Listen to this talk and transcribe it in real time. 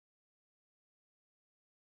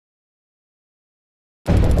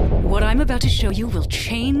I'm about to show you will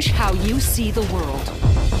change how you see the world.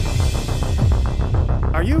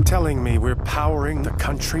 Are you telling me we're powering the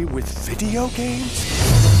country with video games?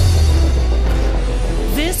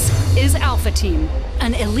 This is Alpha Team,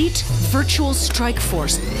 an elite virtual strike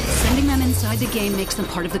force. Sending them inside the game makes them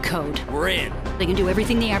part of the code. We're in. They can do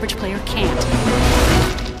everything the average player can't.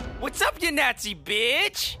 What's up, you Nazi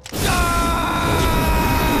bitch?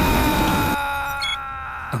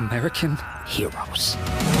 American heroes.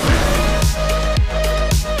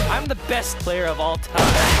 I'm the best player of all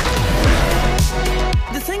time.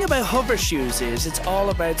 The thing about hover shoes is it's all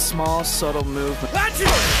about small, subtle movement. That's it!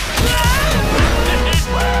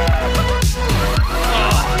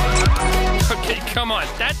 Okay, come on.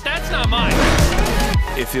 That's not mine.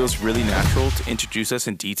 It feels really natural to introduce us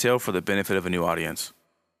in detail for the benefit of a new audience.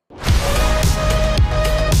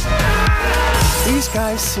 These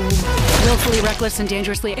guys seem... Willfully reckless and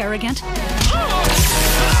dangerously arrogant.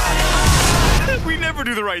 We never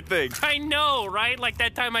do the right thing. I know, right? Like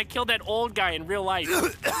that time I killed that old guy in real life. Take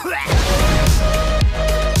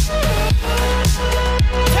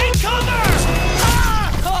cover!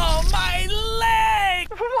 Ah! Oh, my leg!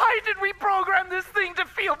 Why did we program this thing to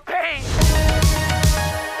feel pain?